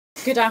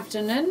Good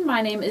afternoon,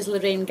 my name is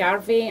Lorraine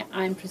Garvey.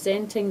 I'm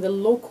presenting the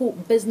Local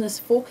Business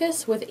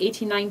Focus with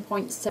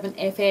 89.7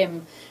 FM.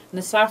 And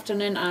this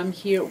afternoon I'm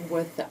here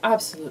with the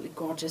absolutely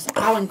gorgeous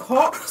Alan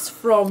Cox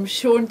from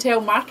Show and Tell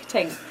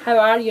Marketing. How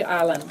are you,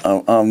 Alan?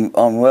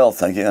 I'm well,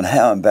 thank you. And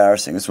how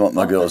embarrassing is what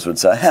my girls would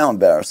say. How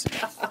embarrassing.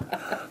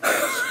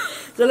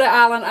 So look,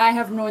 Alan, I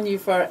have known you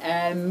for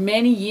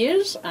many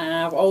years, and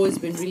I've always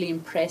been really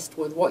impressed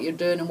with what you're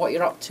doing and what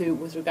you're up to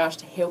with regards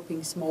to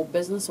helping small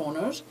business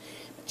owners.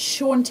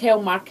 Show and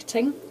Tell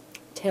Marketing,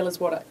 tell us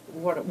what it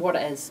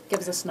is. Give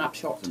us a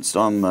snapshot.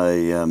 So I'm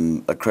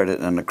an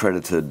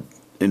accredited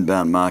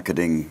inbound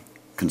marketing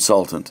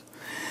consultant,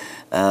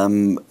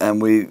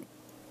 and we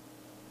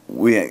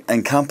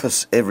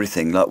encompass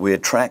everything. Like, we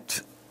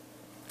attract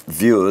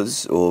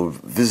viewers or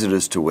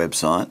visitors to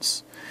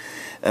websites,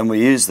 and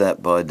we use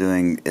that by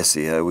doing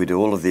SEO. We do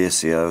all of the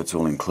SEO, it's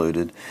all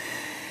included.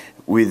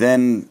 We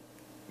then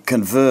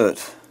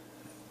convert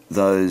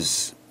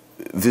those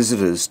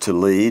visitors to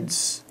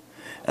leads,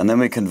 and then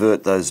we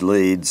convert those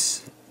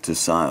leads to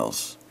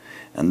sales,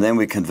 and then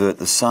we convert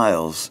the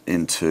sales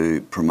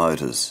into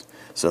promoters,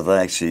 so they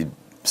actually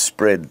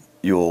spread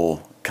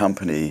your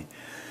company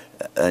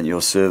and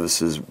your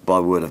services by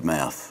word of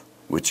mouth,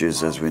 which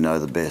is, as we know,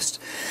 the best.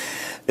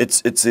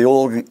 It's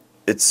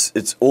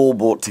all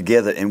brought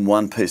together in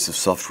one piece of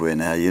software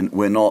now.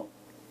 We're not,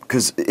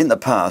 because in the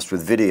past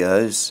with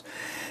videos,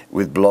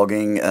 with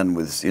blogging and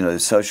with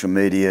social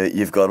media,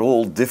 you've got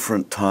all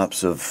different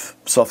types of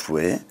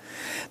software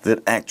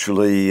that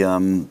actually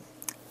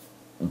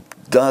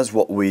does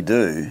what we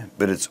do,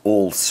 but it's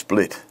all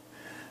split.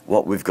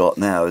 What we've got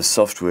now is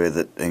software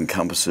that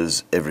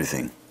encompasses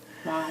everything.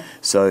 Wow.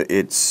 So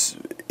it's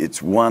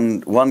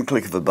one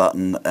click of a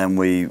button, and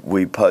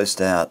we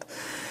post out.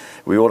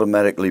 We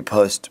automatically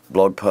post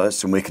blog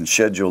posts, and we can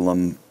schedule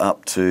them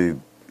up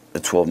to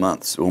 12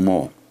 months or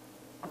more.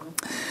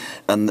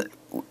 And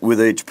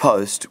with each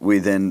post, we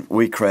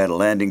create a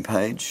landing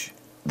page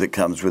that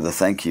comes with a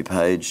thank you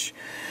page,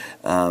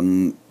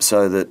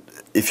 so that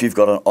if you've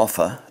got an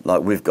offer,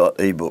 like we've got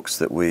ebooks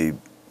that we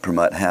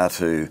promote how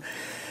to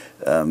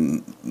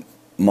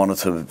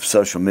monitor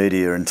social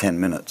media in 10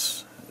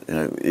 minutes.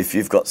 If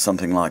you've got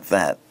something like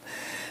that,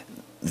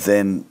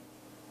 then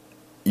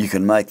you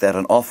can make that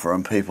an offer,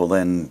 and people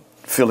then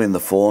fill in the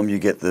form, you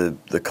get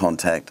the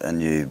contact,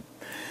 and you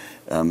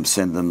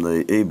send them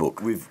the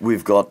ebook.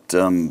 We've got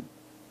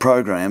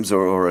programs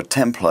or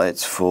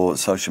templates for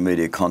social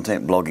media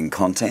content, blogging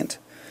content,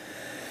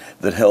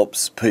 that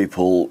helps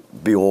people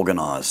be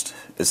organised.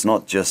 It's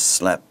not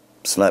just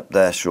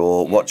slapdash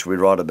or what should we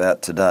write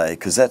about today,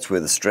 because that's where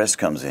the stress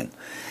comes in.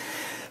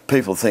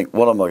 People think,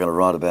 what am I going to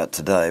write about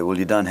today? Well,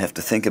 you don't have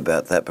to think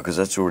about that, because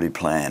that's already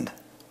planned.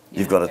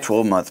 You've got a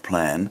 12-month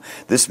plan.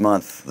 This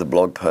month the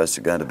blog posts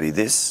are going to be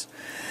this,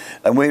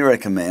 and we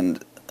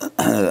recommend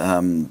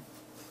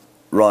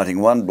writing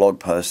one blog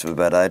post of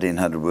about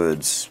 1,800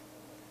 words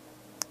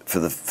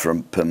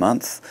per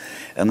month,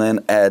 and then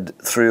add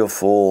 3 or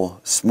 4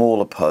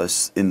 smaller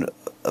posts in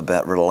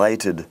about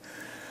related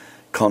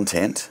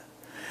content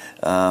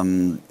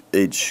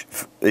each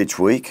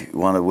week,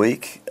 one a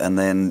week, and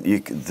then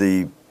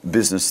the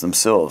business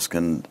themselves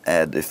can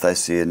add, if they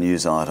see a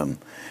news item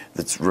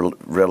that's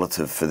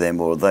relative for them,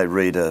 or they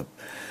read a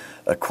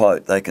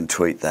quote, they can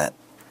tweet that.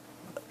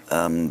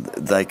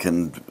 They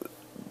can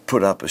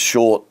put up a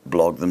short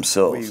blog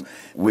themselves.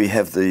 We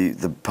have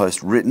the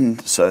post written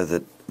so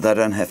that they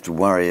don't have to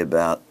worry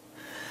about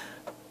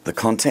the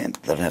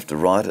content, they don't have to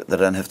write it, they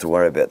don't have to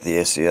worry about the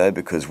SEO,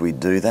 because we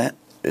do that.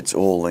 It's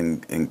all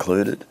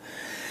included.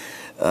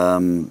 They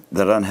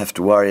don't have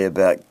to worry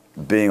about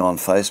being on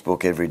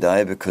Facebook every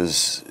day,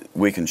 because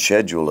we can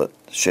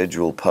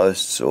schedule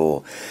posts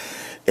or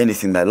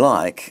anything they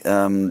like,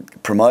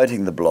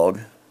 promoting the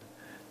blog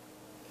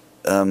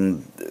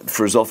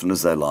for as often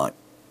as they like,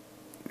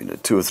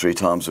 2 or 3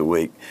 times a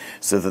week,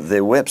 so that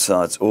their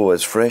website's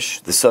always fresh,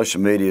 the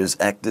social media is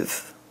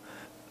active,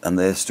 and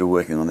they're still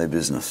working on their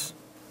business.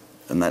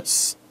 And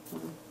it's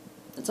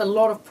a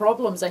lot of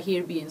problems I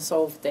hear being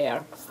solved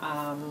there.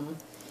 I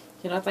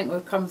think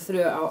we've come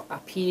through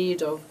a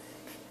period of,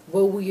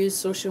 will we use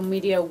social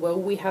media? Will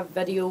we have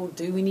video?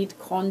 Do we need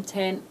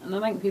content? And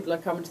I think people are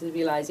coming to the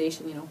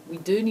realisation, we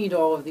do need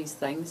all of these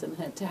things,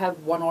 and to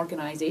have one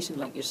organisation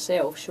like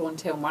yourself, Show and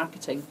Tell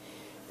Marketing,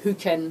 who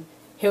can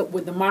help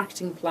with the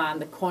marketing plan,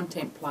 the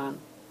content plan,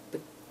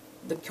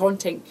 the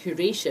content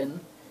curation,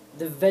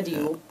 the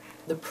video,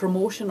 the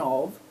promotion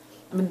of.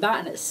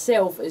 That in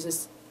itself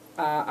is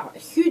a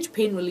huge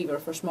pain reliever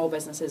for small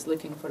businesses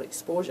looking for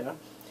exposure.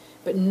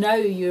 But now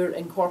you're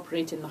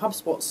incorporating the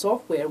HubSpot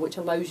software, which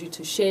allows you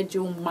to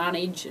schedule,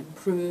 manage,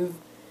 improve,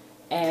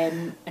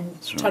 and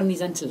turn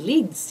these into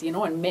leads,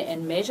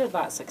 and measure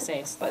that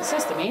success. That's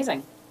just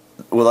amazing.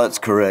 Well, that's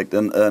correct,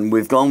 and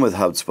we've gone with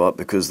HubSpot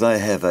because they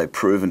have a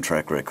proven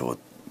track record.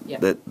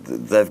 Yep. That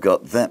they've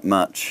got that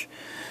much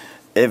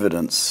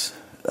evidence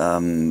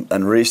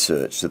and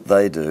research that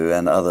they do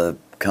and other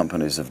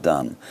companies have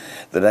done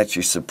that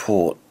actually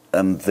support,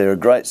 and they're a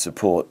great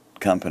support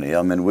company.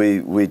 I mean,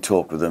 we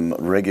talk with them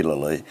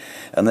regularly,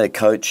 and they're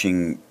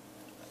coaching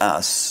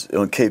us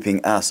or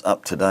keeping us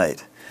up to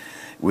date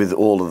with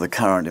all of the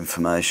current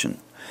information.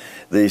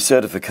 The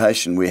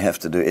certification we have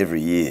to do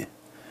every year.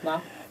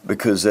 Wow.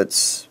 Because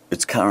it's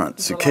current,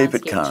 so keep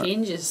it current. It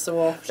changes so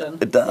often.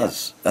 It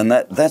does, and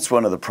that's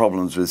one of the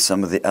problems with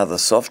some of the other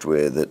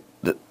software that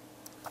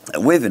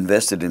we've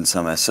invested in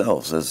some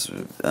ourselves as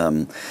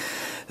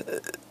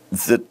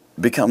that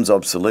becomes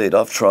obsolete.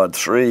 I've tried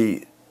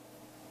 3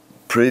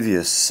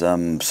 previous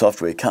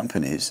software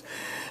companies,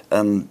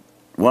 and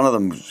one of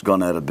them's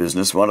gone out of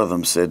business. One of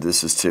them said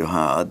this is too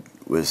hard.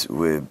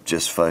 We're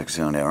just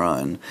focusing on our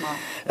own, wow.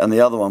 And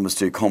the other one was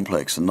too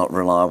complex and not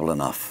reliable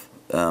enough.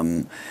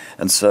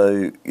 And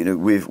so, you know,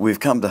 we've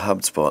come to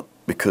HubSpot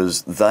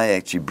because they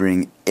actually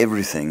bring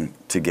everything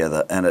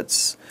together, and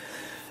it's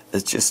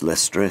just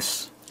less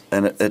stress,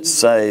 and it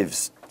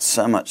saves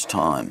so much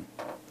time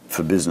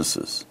for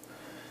businesses.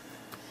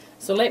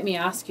 So let me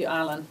ask you,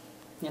 Alan.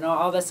 You know,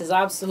 all this is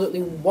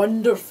absolutely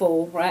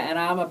wonderful, right? And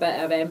I'm a bit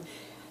of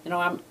you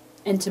know, I'm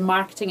into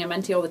marketing, I'm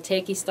into all the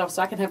techie stuff,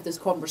 so I can have this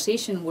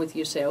conversation with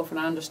yourself, and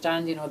I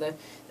understand, you know, the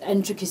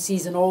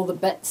intricacies and all the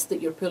bits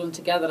that you're pulling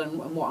together, and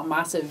what a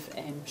massive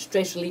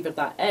stress reliever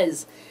that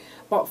is.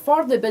 But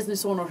for the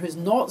business owner who's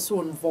not so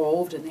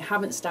involved and they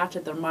haven't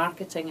started their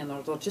marketing and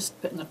they're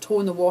just putting their toe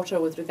in the water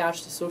with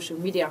regards to social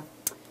media,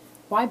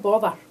 why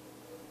bother?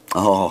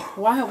 Oh.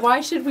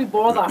 Why should we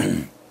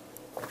bother?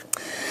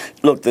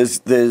 Look,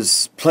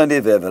 there's plenty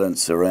of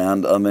evidence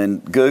around. I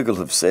mean, Google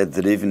have said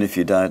that even if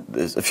you don't,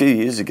 a few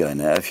years ago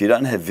now, if you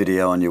don't have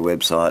video on your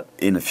website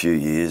in a few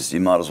years, you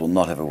might as well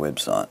not have a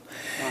website.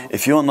 Wow.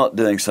 If you're not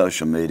doing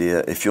social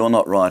media, if you're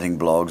not writing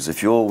blogs,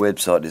 if your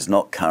website is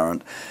not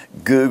current,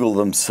 Google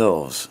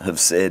themselves have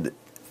said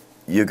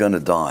you're going to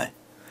die.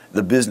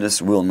 The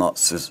business will not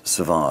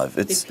survive.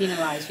 They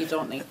penalise you,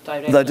 don't they,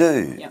 directly? They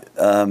do. Yeah.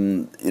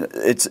 You know,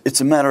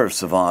 it's a matter of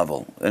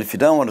survival. And if you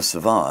don't want to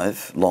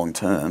survive long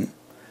term,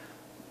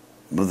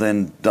 well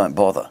then don't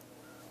bother.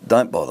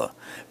 Don't bother.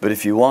 But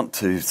if you want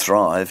to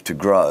thrive, to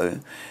grow,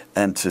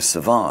 and to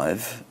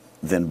survive,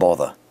 then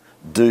bother.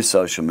 Do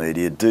social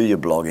media, do your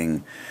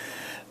blogging.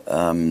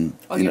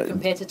 Or your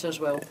competitors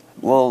will.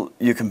 Well,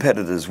 your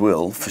competitors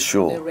will, for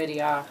sure. They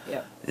already are,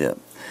 yeah. Yeah.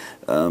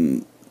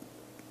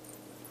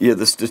 Yeah,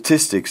 the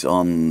statistics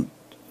on,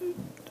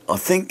 I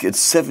think it's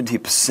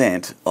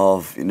 70%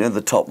 of, you know,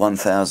 the top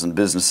 1,000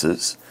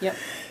 businesses, yep.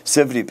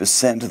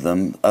 70% of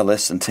them are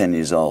less than 10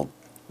 years old.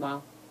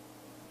 Wow.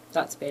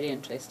 That's very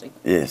interesting.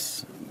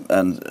 Yes,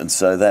 and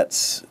so that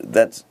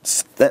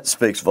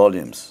speaks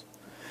volumes.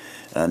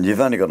 And you've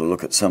only got to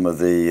look at some of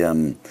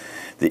the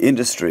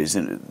industries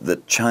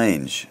that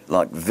change.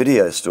 Like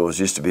video stores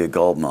used to be a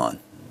gold mine.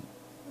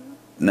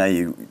 Now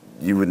you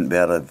wouldn't be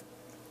able to.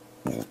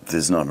 Well,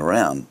 there's none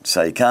around,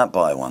 so you can't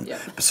buy one. Yeah.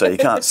 So you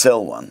can't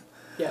sell one.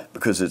 Yeah.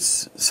 Because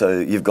it's so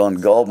you've gone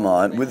gold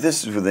mine. With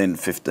this is within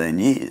 15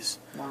 years.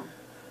 Wow.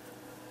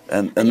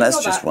 And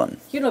that's just one.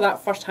 You know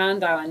that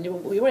firsthand, Alan. You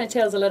want to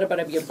tell us a little bit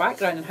about your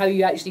background and how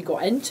you actually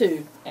got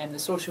into the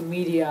social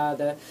media,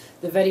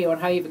 the video,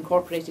 and how you've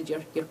incorporated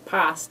your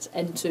past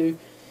into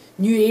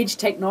new age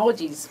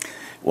technologies.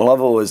 Well,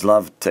 I've always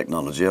loved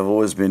technology. I've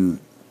always been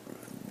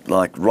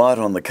like right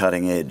on the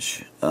cutting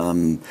edge.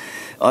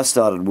 I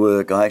started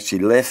work, I actually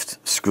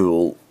left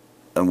school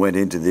and went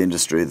into the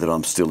industry that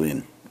I'm still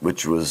in,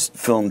 which was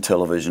film,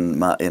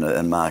 television,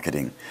 and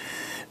marketing,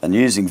 and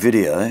using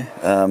video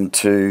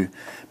to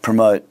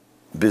promote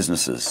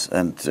businesses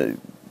and to,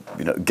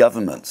 you know,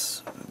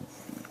 governments,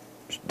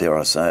 dare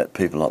I say it,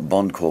 people like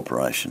Bond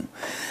Corporation,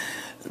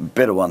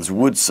 better ones,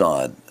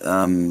 Woodside,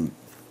 you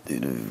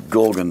know,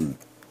 Gorgon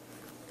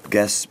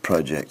gas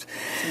project.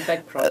 Some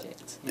big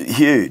projects.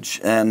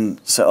 Huge, and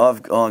so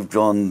I've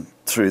gone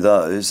through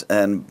those,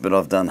 but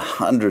I've done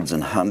hundreds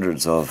and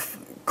hundreds of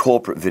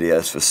corporate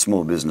videos for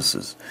small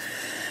businesses.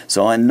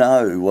 So I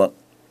know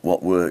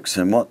what works,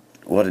 and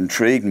what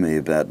intrigued me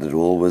about it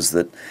all was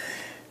that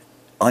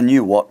I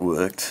knew what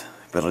worked,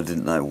 but I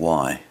didn't know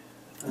why.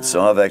 And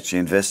so I've actually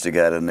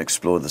investigated and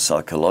explored the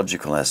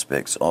psychological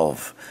aspects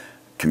of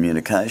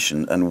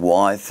communication and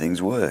why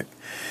things work.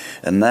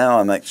 And now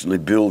I'm actually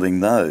building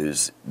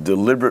those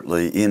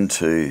deliberately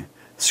into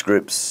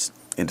scripts,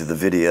 into the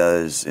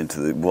videos, into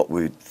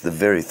the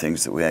very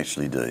things that we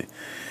actually do.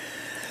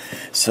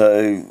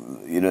 So,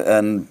 you know,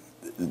 and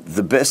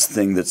the best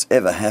thing that's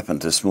ever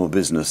happened to small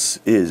business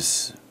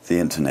is the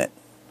internet.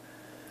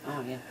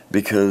 Oh, yeah.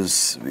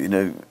 Because, you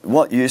know,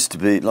 what used to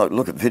be, like,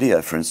 look at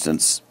video, for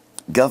instance,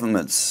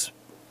 governments,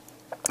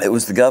 it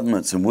was the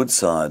governments and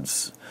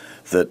Woodsides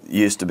that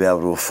used to be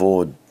able to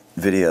afford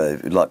video,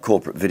 like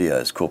corporate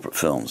videos, corporate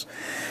films.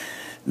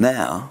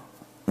 Now,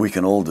 we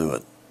can all do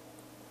it.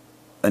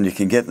 And you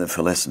can get them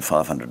for less than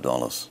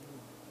 $500.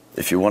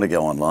 If you want to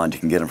go online, you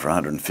can get them for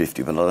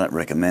 $150, but I don't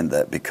recommend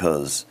that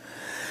because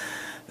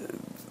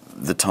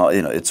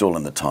you know, it's all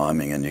in the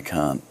timing, and you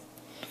can't.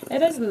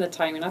 It is in the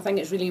time, and I think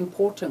it's really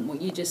important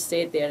what you just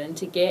said there, and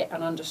to get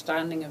an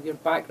understanding of your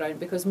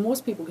background, because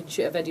most people can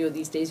shoot a video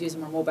these days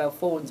using their mobile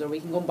phones, or we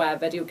can go and buy a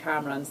video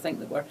camera and think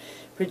that we're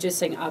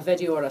producing a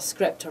video or a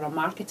script or a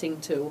marketing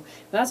tool.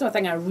 But that's one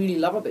thing I really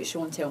love about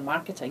show and tell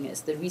marketing.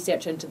 It's the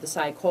research into the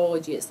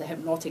psychology, it's the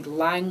hypnotic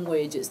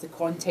language, it's the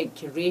content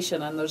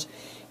curation, and there's,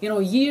 you know,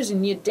 years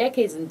and years,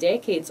 decades and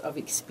decades of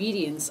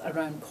experience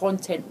around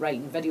content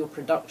writing, video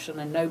production,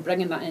 and now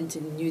bringing that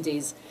into new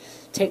days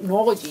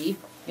technology.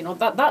 You know,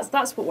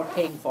 that's what we're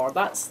paying for.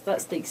 That's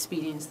the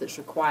experience that's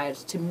required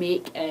to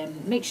make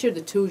sure the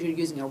tools you're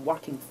using are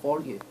working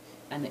for you,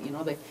 and that, you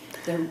know, they're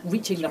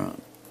reaching their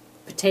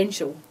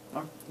potential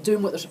or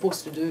doing what they're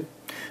supposed to do.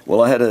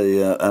 Well, I had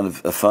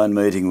a phone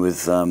meeting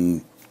with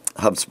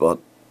HubSpot,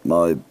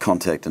 my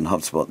contact in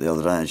HubSpot, the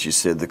other day, and she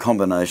said the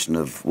combination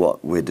of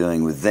what we're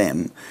doing with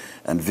them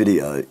and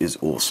video is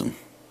awesome.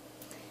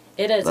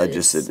 It is. They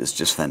just said it's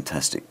just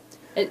fantastic.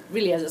 It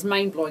really is. It's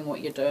mind blowing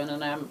what you're doing,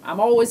 and I'm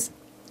always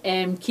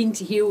keen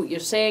to hear what you're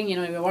saying. You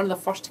know, you're one of the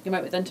first to come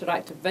out with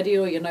interactive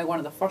video. You're now one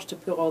of the first to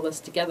put all this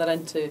together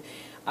into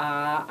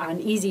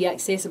an easy,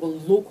 accessible,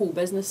 local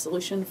business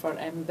solution for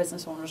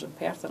business owners in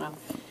Perth. And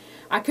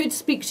I could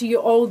speak to you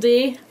all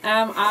day,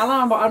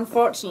 Alan, but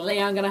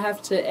unfortunately I'm going to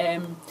have to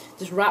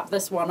just wrap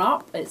this one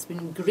up. It's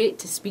been great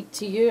to speak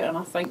to you, and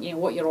I think, you know,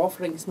 what you're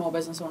offering small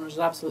business owners is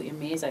absolutely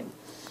amazing.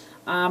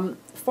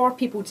 For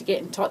people to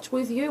get in touch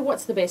with you,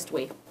 what's the best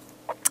way?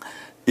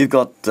 You've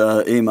got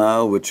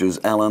email, which is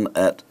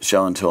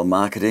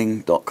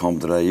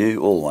alan@showandtellmarketing.com.au,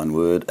 all one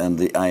word, and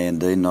the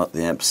AND, not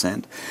the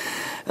ampersand.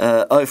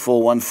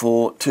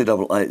 0414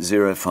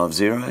 288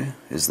 050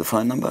 is the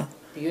phone number.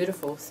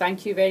 Beautiful.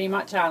 Thank you very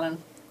much,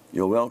 Alan.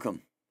 You're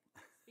welcome.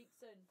 Speak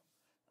soon.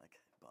 Okay,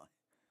 bye.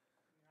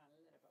 We ran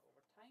a little bit over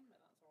time,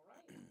 but that's all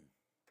right.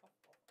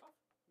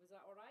 Was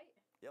that all right?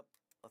 Yep,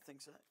 I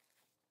think so.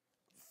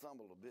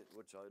 Fumbled a bit,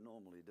 which I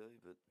normally do,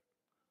 but...